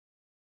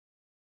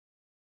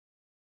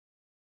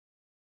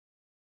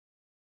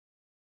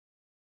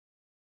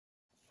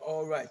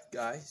Alright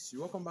guys,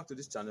 welcome back to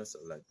this channel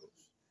Satellite Bros.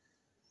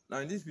 Now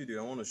in this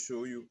video I want to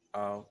show you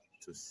how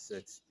to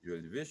set your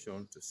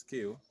elevation to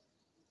scale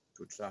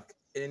to track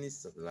any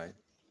satellite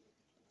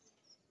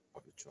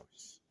of your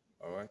choice.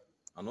 Alright,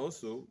 and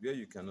also where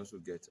you can also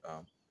get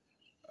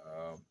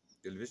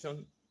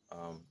elevation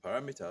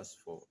parameters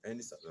for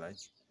any satellite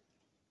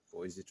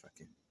for easy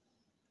tracking.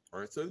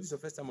 Alright, so if this is your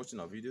first time watching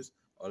our videos,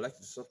 I would like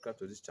you to subscribe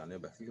to this channel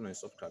by clicking on the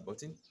subscribe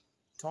button.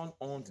 Turn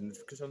on the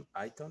notification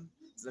icon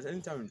so that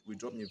anytime we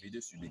drop new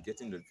videos, you'll be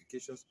getting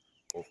notifications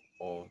of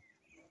all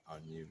our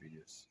new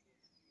videos.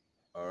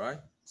 Alright,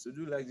 so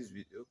do like this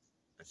video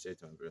and share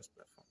it on various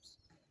platforms.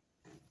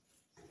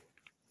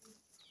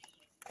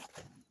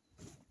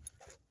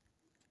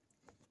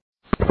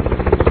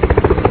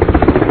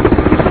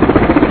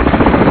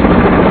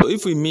 So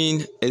if we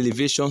mean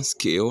elevation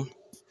scale,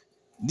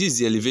 this is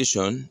the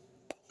elevation.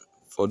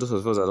 For those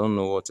of us that don't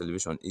know what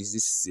elevation is,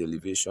 this is the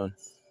elevation.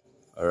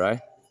 Alright,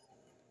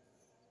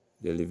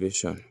 the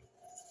elevation.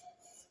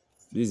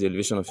 This is the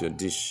elevation of your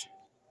dish.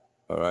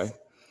 Alright,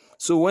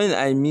 so when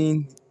I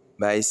mean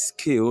by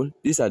scale,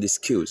 these are the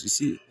scales. You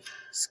see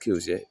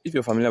scales here. If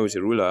you're familiar with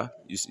a ruler,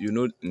 you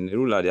know in a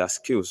ruler there are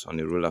scales on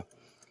a ruler.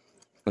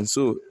 And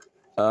so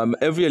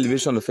every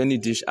elevation of any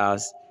dish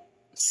has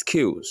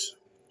scales,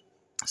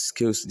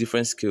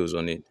 different scales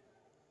on it.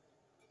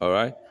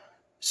 Alright,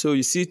 so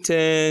you see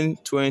 10,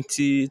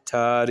 20,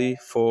 30,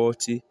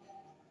 40,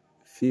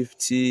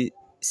 50,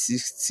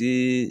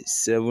 60,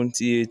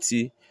 70,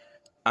 80,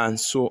 and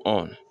so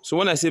on. So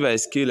when I say by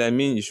scale, I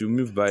mean you should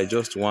move by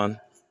just one.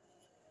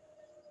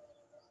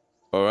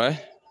 Alright,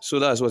 so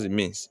that's what it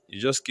means. You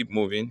just keep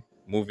moving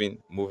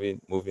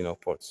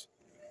upwards.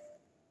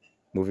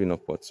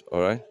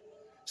 Alright,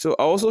 so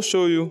I'll also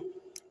show you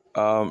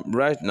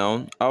right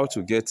now how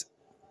to get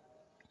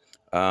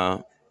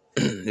the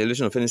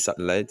elevation of any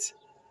satellite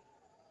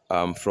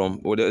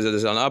from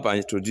there's an app I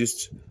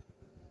introduced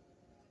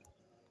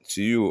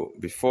to you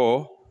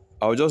before.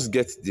 I'll just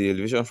get the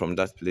elevation from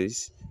that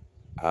place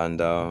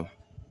and I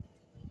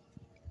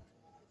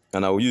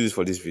will use it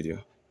for this video.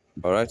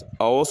 Alright,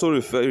 I'll also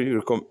refer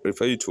you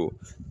to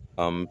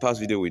past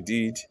video we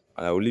did,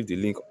 and I will leave the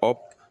link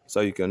up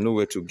so you can know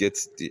where to get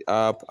the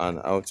app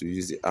and how to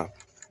use the app.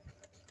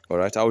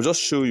 Alright, I'll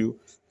just show you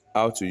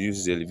how to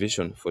use the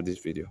elevation for this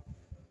video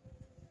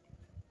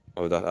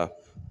of that app.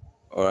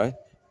 Alright,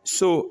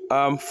 so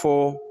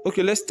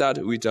let's start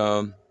with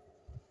the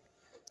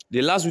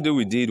last video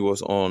we did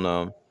was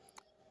on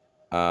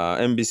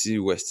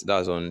NBC West.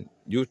 That's on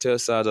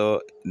Utelsat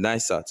or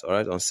NISAT.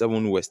 Alright, on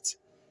 7 West.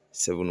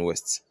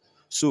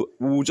 So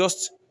we'll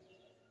just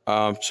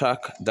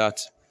track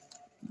that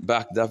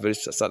very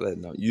satellite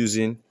now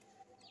using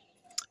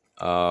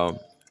the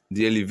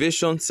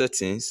elevation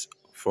settings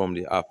from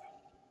the app.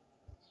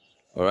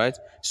 Alright,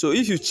 so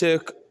if you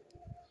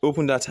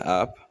open that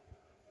app,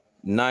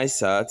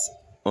 NISAT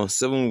on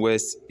 7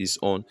 West is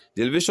on.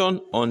 The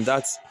elevation on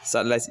that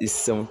satellite is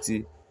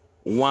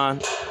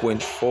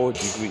 71.4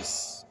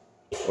 degrees.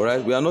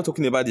 Alright, we are not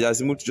talking about the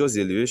azimuth, just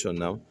the elevation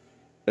now.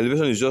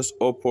 Elevation is just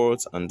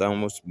upwards and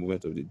downwards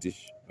movement of the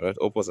dish. Alright,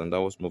 upwards and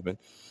downwards movement.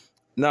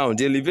 Now,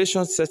 the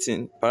elevation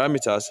setting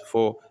parameters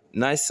for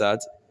NISAT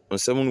on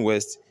 7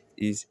 West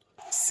is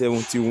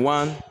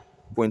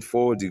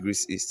 71.4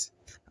 degrees east.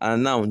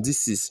 And now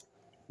this is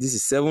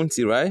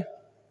 70, right?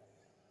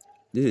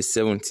 This is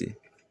 70.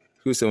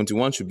 So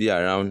 71 should be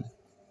around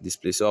this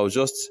place. So I'll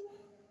just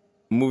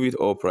move it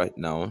up right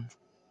now.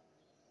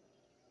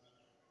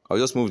 I'll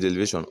just move the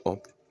elevation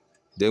up.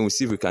 Then we'll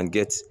see if we can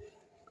get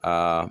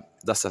that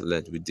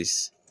satellite with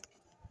this.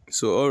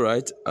 So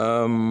alright,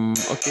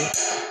 okay.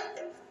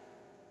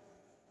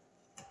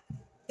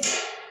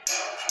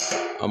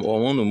 I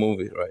want to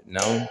move it right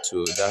now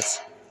to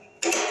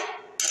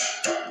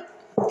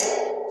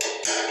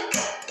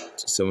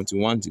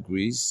 71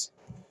 degrees.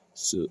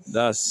 So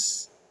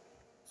that's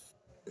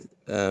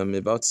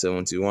about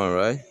 71,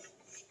 right?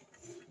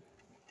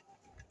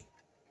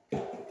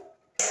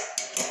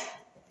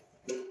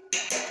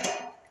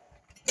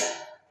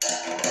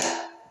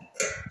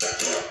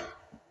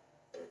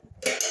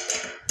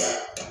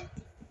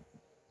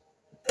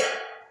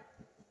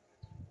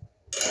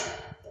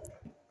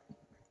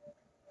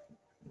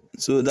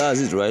 So that's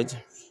it, right?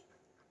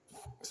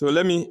 So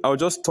I'll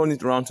just turn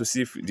it around to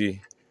see if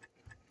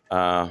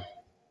I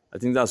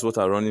think that's what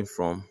I'm running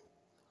from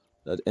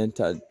that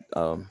entered.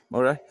 All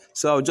right,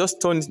 so I'll just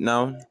turn it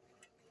now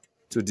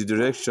to the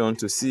direction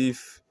to see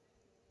if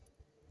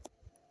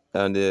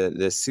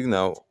the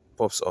signal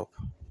pops up.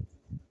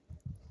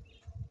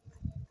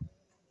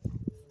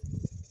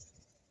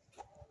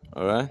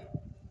 All right,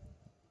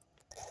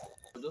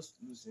 I'll just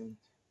loosen.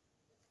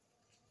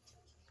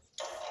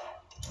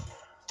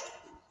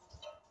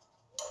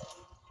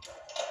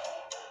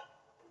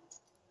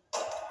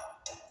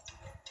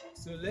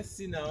 So let's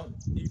see now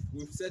if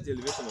we've set the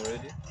elevation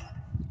already.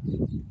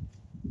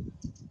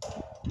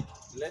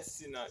 Let's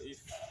see now if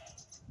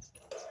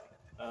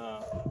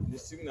the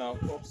signal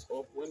pops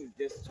up when it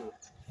gets to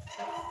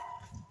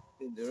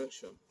the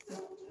direction.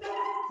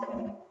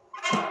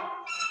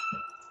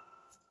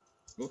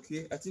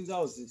 Okay, I think that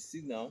was the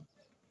signal.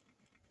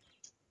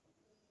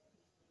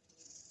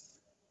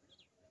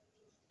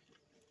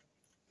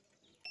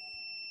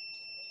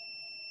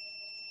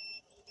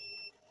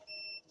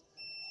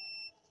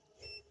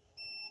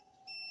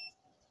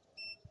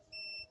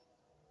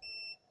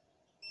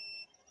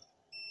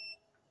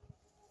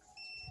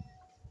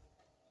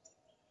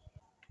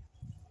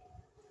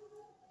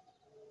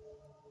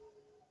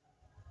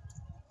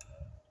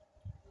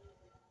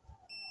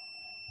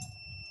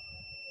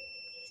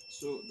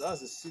 So that's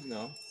the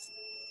signal.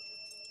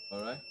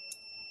 All right.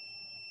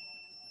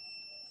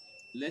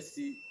 Let's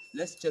see.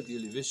 Let's check the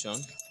elevation.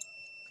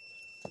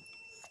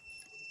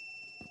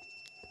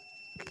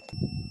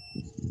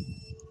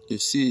 You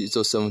see, it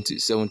was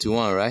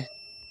 71, right?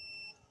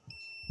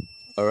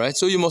 All right.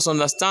 So you must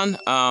understand.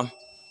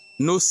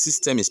 No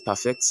system is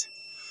perfect.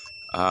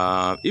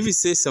 If it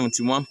says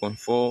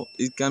 71.4,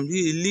 it can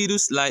be a little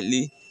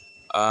slightly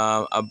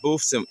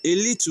above a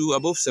little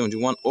above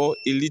 71 or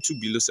a little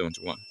below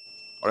 71.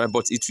 All right,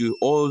 but it will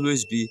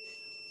always be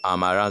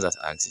around that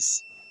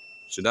axis.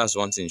 So that's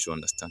one thing you should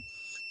understand.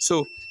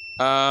 So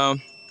I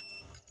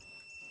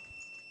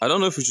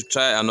don't know if we should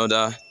try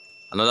another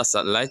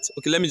satellite.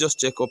 Okay, let me just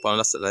check up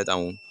another satellite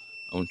and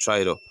we'll try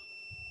it up.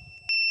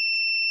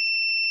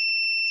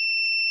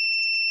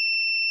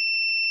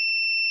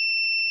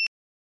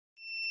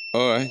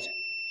 All right.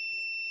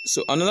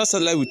 So another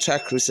satellite we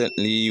checked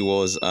recently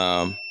was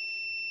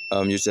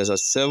it says at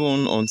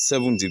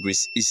 7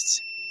 degrees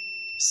east.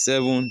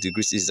 7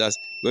 degrees east. That's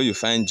where you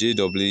find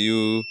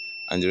JW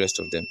and the rest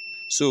of them.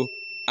 So,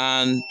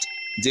 and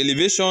the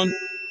elevation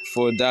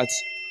for that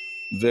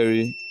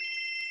very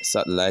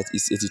satellite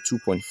is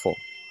 82.4.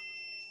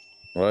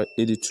 All right,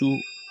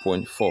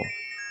 82.4.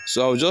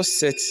 So I'll just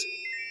set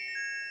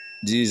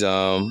this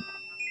elevation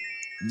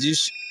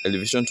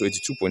to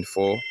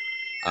 82.4,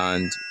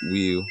 and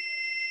we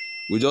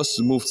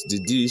just moved the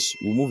dish.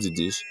 We'll move the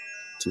dish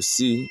to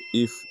see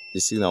if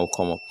the signal will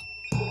come up.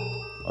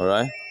 All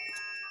right.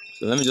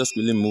 So let me just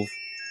quickly move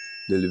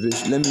the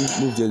elevation. Let me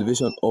move the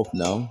elevation up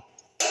now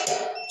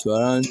to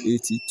around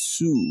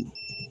 82.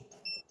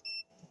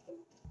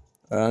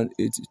 Around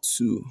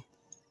 82.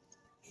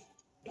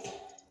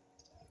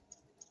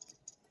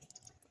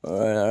 All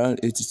right, around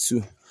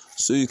 82.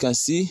 So you can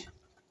see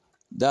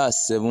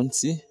that's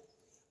 70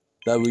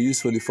 that we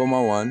used for the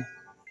former one.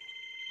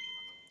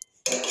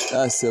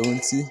 That's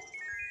 70,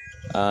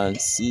 and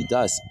see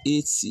that's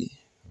 80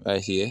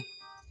 right here.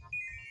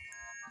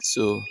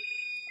 So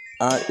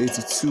around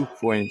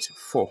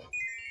 82.4. All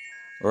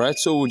right,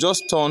 so we'll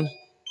just turn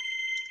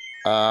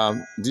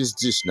this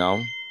dish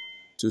now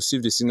to see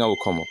if the signal will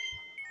come up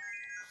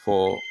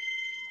for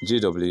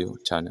JW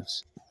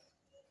channels.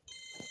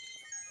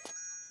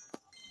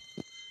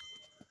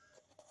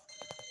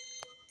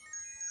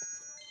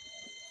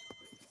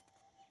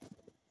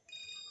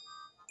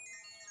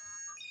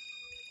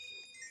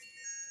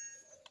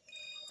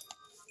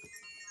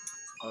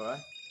 All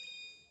right.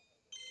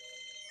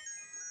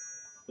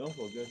 Don't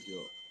forget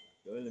your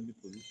LMB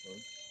position.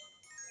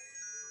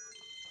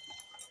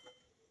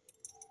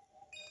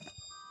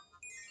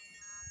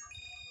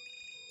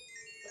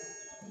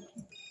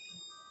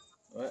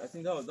 All right, I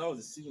think that was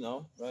the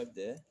signal right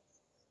there.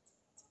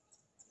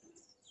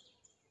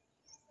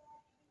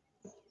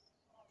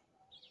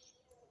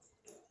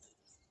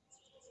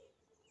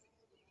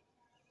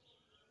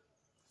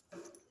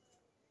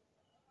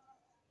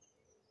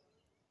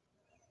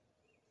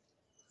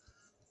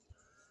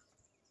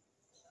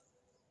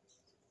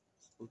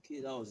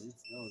 Okay, that was it.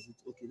 That was it.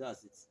 Okay,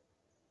 that's it.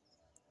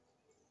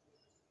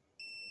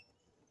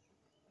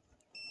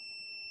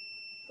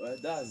 All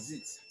right, that's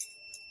it.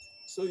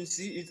 So you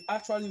see, it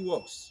actually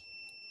works.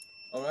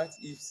 All right,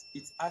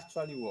 it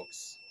actually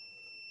works.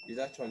 It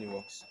actually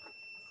works.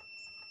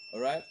 All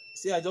right.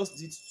 See, I just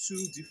did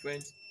 2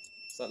 different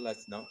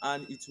satellites now,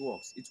 and it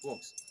works. It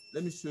works.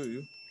 Let me show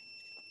you.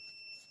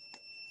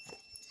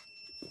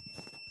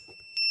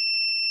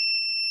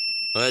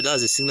 All right,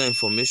 that's the signal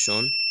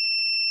information.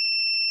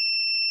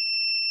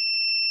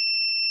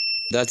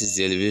 That is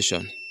the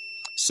elevation.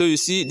 So you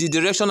see, the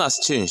direction has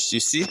changed. You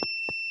see,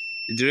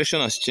 the direction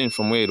has changed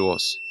from where it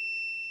was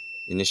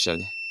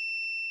initially.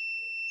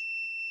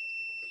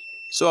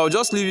 So I'll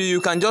just leave you. You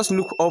can just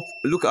look up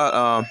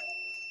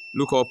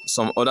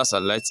some other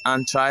satellites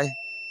and try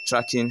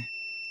tracking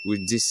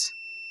with this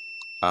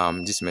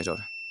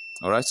method.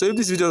 All right. So if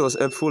this video was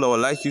helpful, I would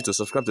like you to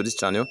subscribe to this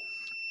channel.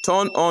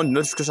 Turn on the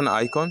notification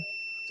icon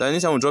so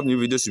anytime we drop new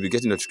videos, you'll be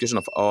getting notification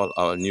of all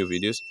our new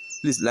videos.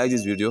 Please like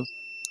this video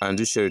and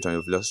do share it on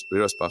your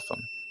various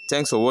platforms.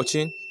 Thanks for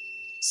watching.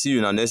 See you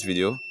in our next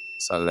video.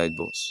 Satellite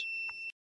Boss.